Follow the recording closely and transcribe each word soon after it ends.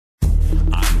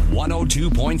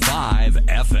102.5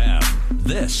 FM.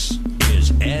 This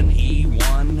is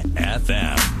NE1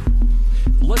 FM.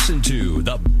 Listen to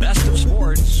the best of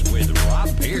sports with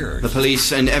Rob Pierce. The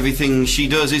Police and Everything She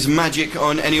Does is magic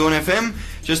on NE1 FM.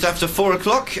 Just after 4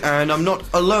 o'clock, and I'm not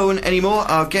alone anymore.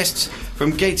 Our guests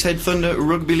from Gateshead Thunder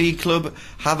Rugby League Club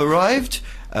have arrived.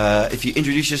 If you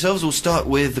introduce yourselves, we'll start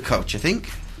with the coach, I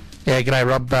think. Yeah, g'day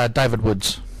Rob, David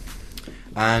Woods.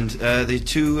 And the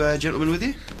two gentlemen with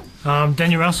you?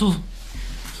 Daniel Russell.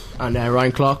 And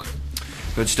Ryan Clark.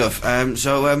 Good stuff.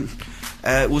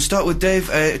 We'll start with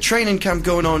Dave. Training camp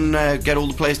going on, get all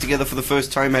the players together for the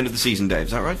first time end of the season, Dave,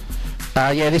 is that right?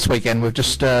 Yeah, this weekend we've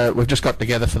just got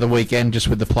together for the weekend, just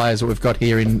with the players that we've got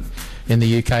here in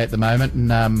the UK at the moment,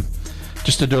 and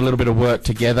just to do a little bit of work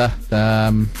together.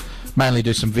 Mainly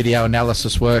do some video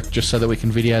analysis work, just so that we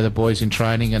can video the boys in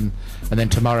training, and then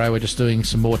tomorrow we're just doing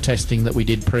some more testing that we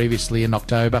did previously in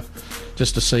October,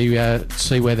 just to see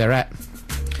where they're at.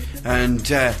 And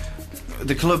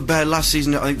the club last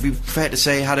season, I think it'd be fair to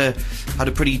say, had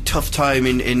a pretty tough time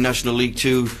in National League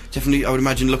 2. Definitely, I would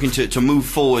imagine, looking to move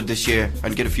forward this year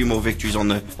and get a few more victories on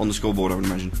the scoreboard, I would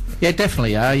imagine. Yeah,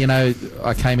 definitely. You know,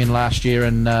 I came in last year,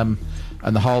 and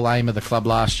the whole aim of the club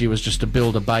last year was just to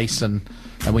build a base, and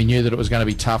we knew that it was going to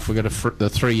be tough. We got the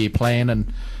 3-year plan,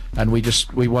 and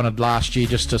we wanted last year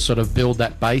just to sort of build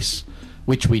that base,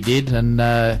 which we did, and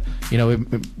you know,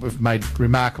 we've made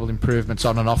remarkable improvements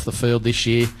on and off the field this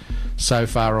year so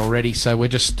far already. So we're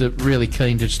just really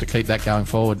keen just to keep that going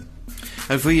forward.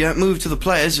 And if we move to the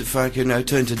players, if I can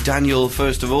turn to Daniel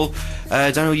first of all.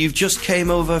 Daniel, you've just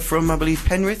came over from, I believe,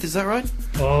 Penrith, is that right?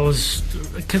 Well, I was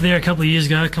there a couple of years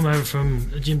ago. I come over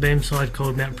from a Jim Beam side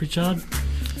called Mount Pritchard.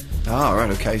 Ah, right,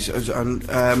 okay. So,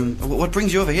 what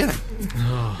brings you over here?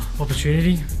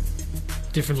 Opportunity,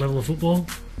 different level of football.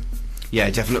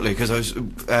 Yeah, definitely, because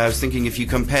I was thinking, if you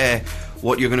compare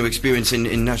what you're going to experience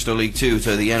in National League 2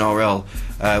 to the NRL,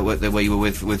 where you were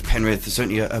with Penrith, there's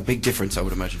certainly a big difference, I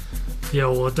would imagine. Yeah,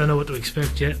 well, I don't know what to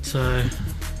expect yet, so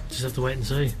just have to wait and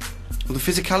see. Will the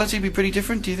physicality be pretty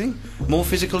different, do you think? More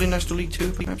physical in National League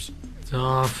 2, perhaps?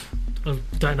 I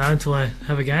don't know until I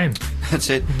have a game. That's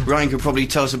it. Ryan could probably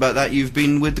tell us about that. You've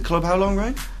been with the club how long,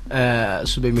 Ryan?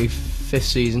 This will be my 5th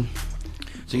season.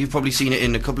 So you've probably seen it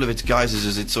in a couple of its guises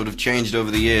as it's sort of changed over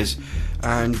the years.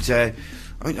 And I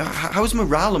mean, how was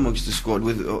morale amongst the squad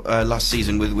with last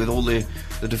season with all the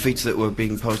defeats that were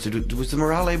being posted? Was the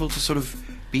morale able to sort of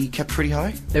be kept pretty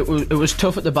high? It was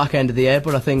tough at the back end of the year,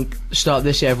 but I think the start of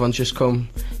this year everyone's just come.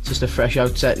 It's just a fresh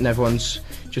outset, and everyone's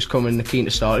just coming keen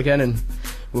to start again. And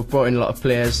we've brought in a lot of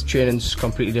players. Training's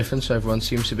completely different, so everyone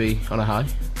seems to be on a high.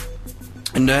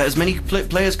 And as many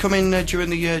players come in during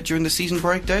the season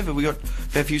break, Dave? Have we got a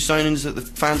fair few signings that the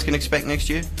fans can expect next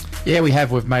year? Yeah, we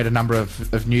have. We've made a number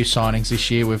of new signings this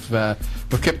year. We've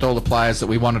kept all the players that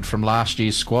we wanted from last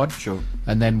year's squad. Sure.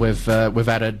 And then we've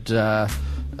added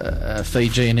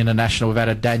Fijian international. We've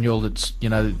added Daniel, that's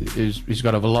who's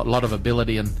got a lot of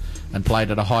ability and played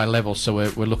at a high level. So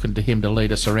we're looking to him to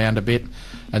lead us around a bit.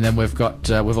 And then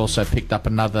we've also picked up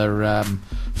another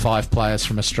 5 players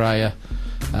from Australia.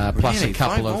 Plus really? a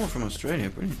couple 5 of more from Australia,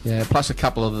 brilliant. Yeah, plus a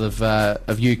couple of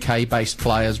UK-based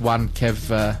players. One,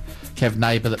 Kev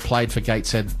Neighbour, that played for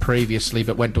Gateshead previously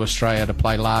but went to Australia to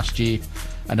play last year,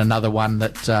 and another one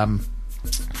that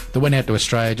went out to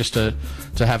Australia just to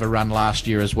have a run last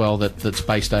year as well. That's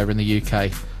based over in the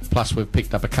UK. Plus, we've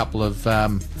picked up a couple of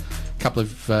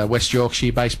West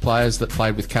Yorkshire-based players that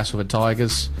played with Castleford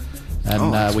Tigers,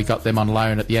 and we got them on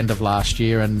loan at the end of last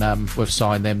year, and we've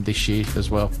signed them this year as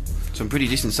well. Some pretty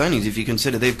decent signings if you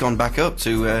consider they've gone back up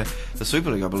to the Super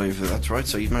League, I believe. That's right.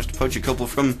 So you've managed to poach a couple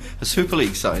from a Super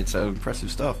League side. So impressive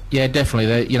stuff. Yeah,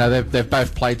 definitely. They've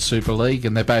both played Super League,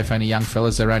 and they're both only young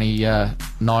fellas. They're only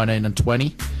 19 and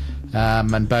 20,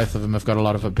 and both of them have got a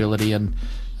lot of ability. And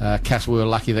we were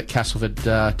lucky that Castleford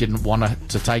didn't want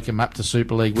to take them up to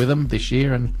Super League with them this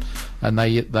year, and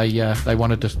they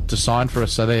wanted to sign for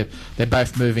us. So they're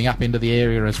both moving up into the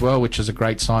area as well, which is a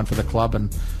great sign for the club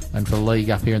and for the league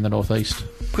up here in the northeast.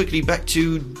 Quickly back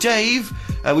to Dave.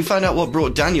 We found out what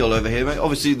brought Daniel over here.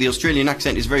 Obviously the Australian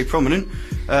accent is very prominent.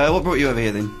 What brought you over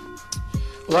here then?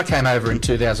 Well, I came over in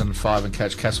 2005 and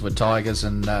coached Castleford Tigers,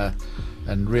 and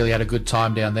really had a good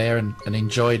time down there, and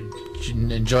enjoyed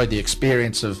the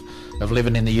experience of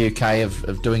living in the UK,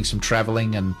 of doing some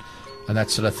travelling and that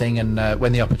sort of thing. And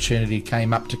when the opportunity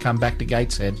came up to come back to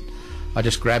Gateshead, I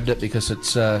just grabbed it because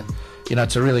it's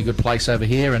it's a really good place over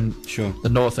here, and sure, the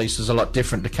northeast is a lot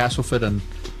different to Castleford and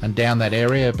down that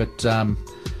area, but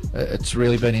it's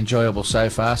really been enjoyable so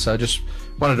far. So I just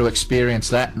wanted to experience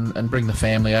that and bring the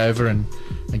family over and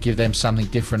give them something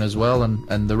different as well.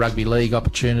 And the rugby league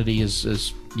opportunity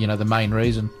is the main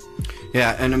reason.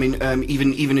 Yeah, and I mean,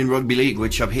 even in rugby league,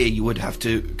 which up here you would have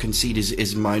to concede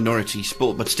is a minority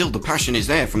sport, but still the passion is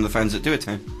there from the fans that do it.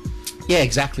 Yeah,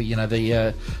 exactly.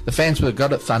 The fans we've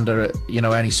got at Thunder are,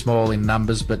 only small in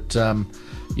numbers, but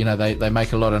they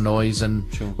make a lot of noise,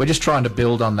 and sure. We're just trying to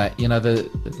build on that.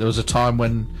 There was a time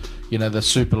when the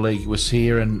Super League was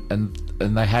here, and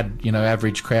they had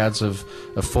average crowds of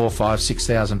 4,000, 5,000,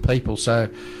 6,000 people. So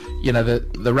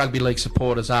the rugby league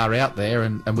supporters are out there,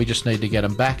 and we just need to get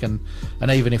them back. And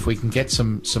even if we can get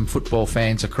some football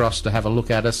fans across to have a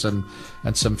look at us, and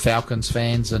some Falcons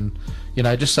fans, and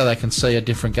just so they can see a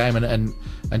different game and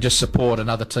just support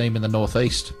another team in the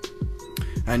northeast.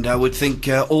 And I would think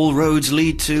all roads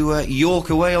lead to York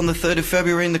away on the 3rd of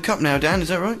February in the Cup now, Dan, is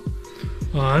that right?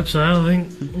 Well, I hope so. I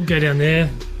think we'll go down there,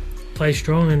 play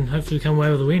strong, and hopefully come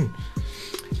away with a win.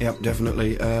 Yep,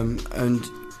 definitely. And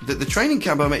the training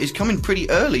camp is coming pretty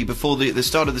early before the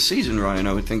start of the season, Ryan,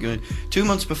 I would think. 2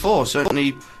 months before,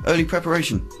 certainly early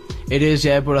preparation. It is,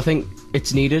 yeah, but I think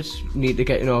it's needed. Need to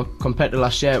get, compared to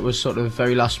last year, it was sort of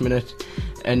very last minute.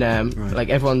 And right.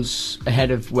 Everyone's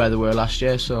ahead of where they were last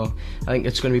year, so I think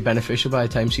it's going to be beneficial by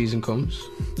the time season comes.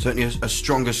 Certainly a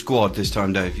stronger squad this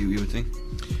time, Dave, you would think?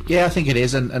 Yeah, I think it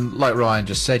is, and like Ryan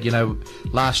just said,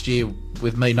 last year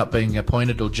with me not being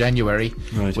appointed till January,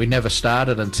 right. We never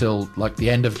started until the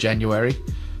end of January,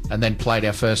 and then played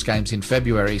our first games in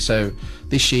February. So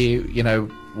this year,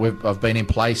 I've been in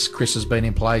place, Chris has been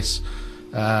in place,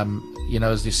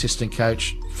 as the assistant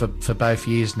coach for both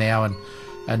years now,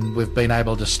 and we've been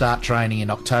able to start training in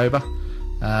October.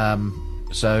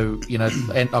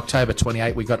 October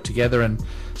 28 we got together, and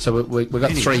so we got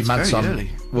really? 3 That's months very on. Early.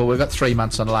 Well, we got 3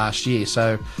 months on last year,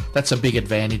 so that's a big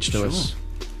advantage to us.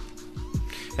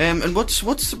 And what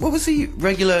was the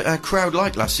regular crowd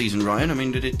like last season, Ryan? I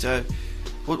mean, did it?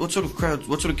 What sort of crowd?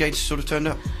 What sort of gates sort of turned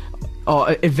up? Oh,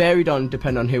 it varied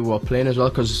depending on who we were playing as well,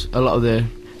 because a lot of the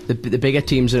bigger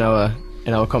teams in our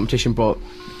competition brought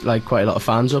quite a lot of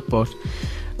fans up, but.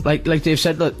 Like Dave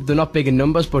said, they're not big in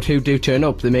numbers, but who do turn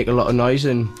up, they make a lot of noise,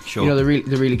 and sure. they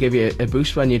really give you a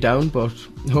boost when you're down. But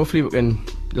hopefully we can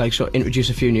sort of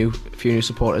introduce a few new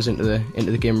supporters into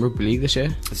the game of rugby league this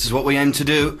year. This is what we aim to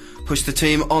do: push the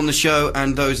team on the show,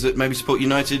 and those that maybe support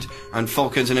United and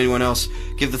Falcons and anyone else,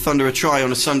 give the Thunder a try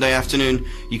on a Sunday afternoon.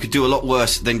 You could do a lot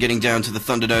worse than getting down to the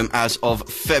Thunderdome as of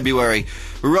February.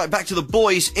 We're right back to the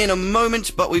boys in a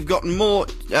moment, but we've got more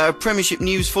Premiership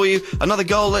news for you. Another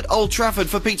goal at Old Trafford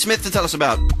for Pete Smith to tell us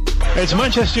about. It's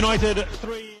Manchester United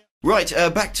 3. Right,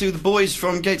 back to the boys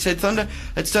from Gateshead Thunder.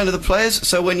 Let's turn to the players.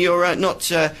 So when you're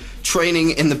not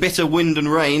training in the bitter wind and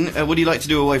rain, what do you like to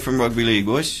do away from rugby league,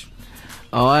 boys?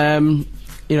 We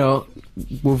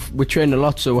train a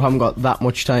lot, so we haven't got that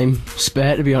much time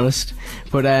spare, to be honest.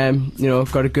 But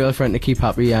I've got a girlfriend to keep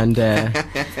happy, and I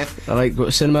like to go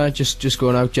to cinema, just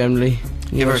going out generally.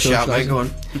 Give her a shout, mate. Go on.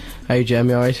 Hey, Jem,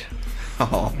 you alright?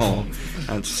 Oh,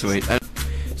 that's sweet.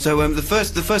 So the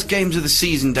first games of the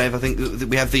season, Dave, I think that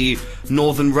we have the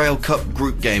Northern Rail Cup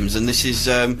group games, and this is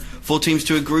 4 teams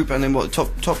to a group, and then what,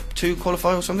 top 2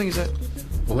 qualify or something, is that?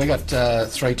 Well, we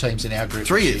got 3 teams in our group.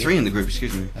 Three in the group,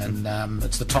 excuse me. And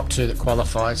it's the top 2 that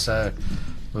qualify, so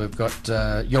we've got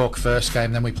York first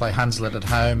game, then we play Hunslet at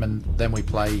home, and then we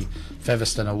play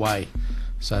Featherstone away.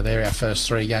 So they're our first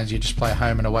 3 games. You just play a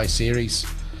home and away series,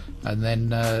 and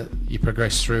then you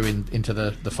progress through into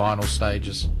the final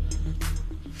stages.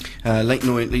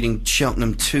 Leighton leading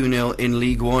Cheltenham 2-0 in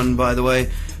League One, by the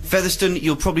way. Featherstone,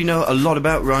 you'll probably know a lot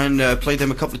about, Ryan. Played them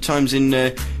a couple of times in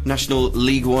National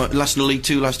League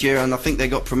 2 last year, and I think they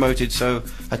got promoted, so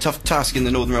a tough task in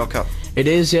the Northern Rail Cup. It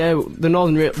is, yeah. The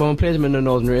Northern Rail, when we played them in the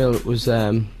Northern Rail, it was...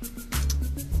 when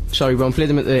we played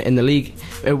them in the league,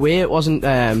 away it wasn't...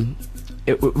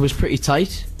 it was pretty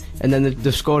tight, and then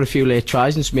they've scored a few late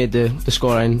tries and it's made the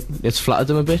scoreline, it's flattered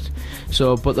them a bit.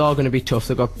 So, but they're all going to be tough.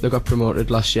 They got promoted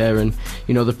last year, and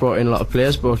they've brought in a lot of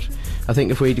players. But I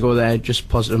think if we go there, just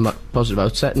positive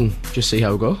outset and just see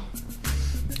how we go.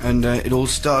 And it all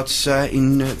starts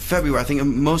in February. I think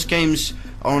most games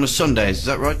are on a Sunday. Is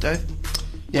that right, Dave?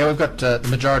 Yeah, we've got the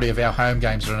majority of our home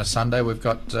games are on a Sunday. We've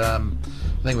got I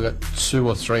think we've got 2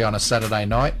 or 3 on a Saturday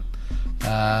night,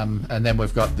 and then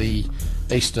we've got the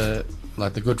Easter,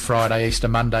 like the Good Friday, Easter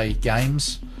Monday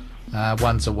games.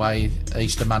 One's away,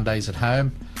 Easter Monday's at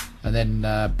home, and then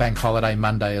Bank Holiday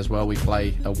Monday as well. We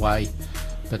play away,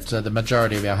 but the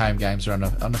majority of our home games are on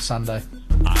a Sunday.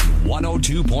 On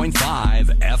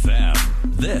 102.5 FM,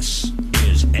 this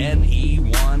is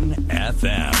NE1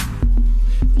 FM.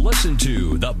 Listen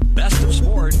to the best of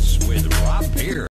sports with Rob Pearce.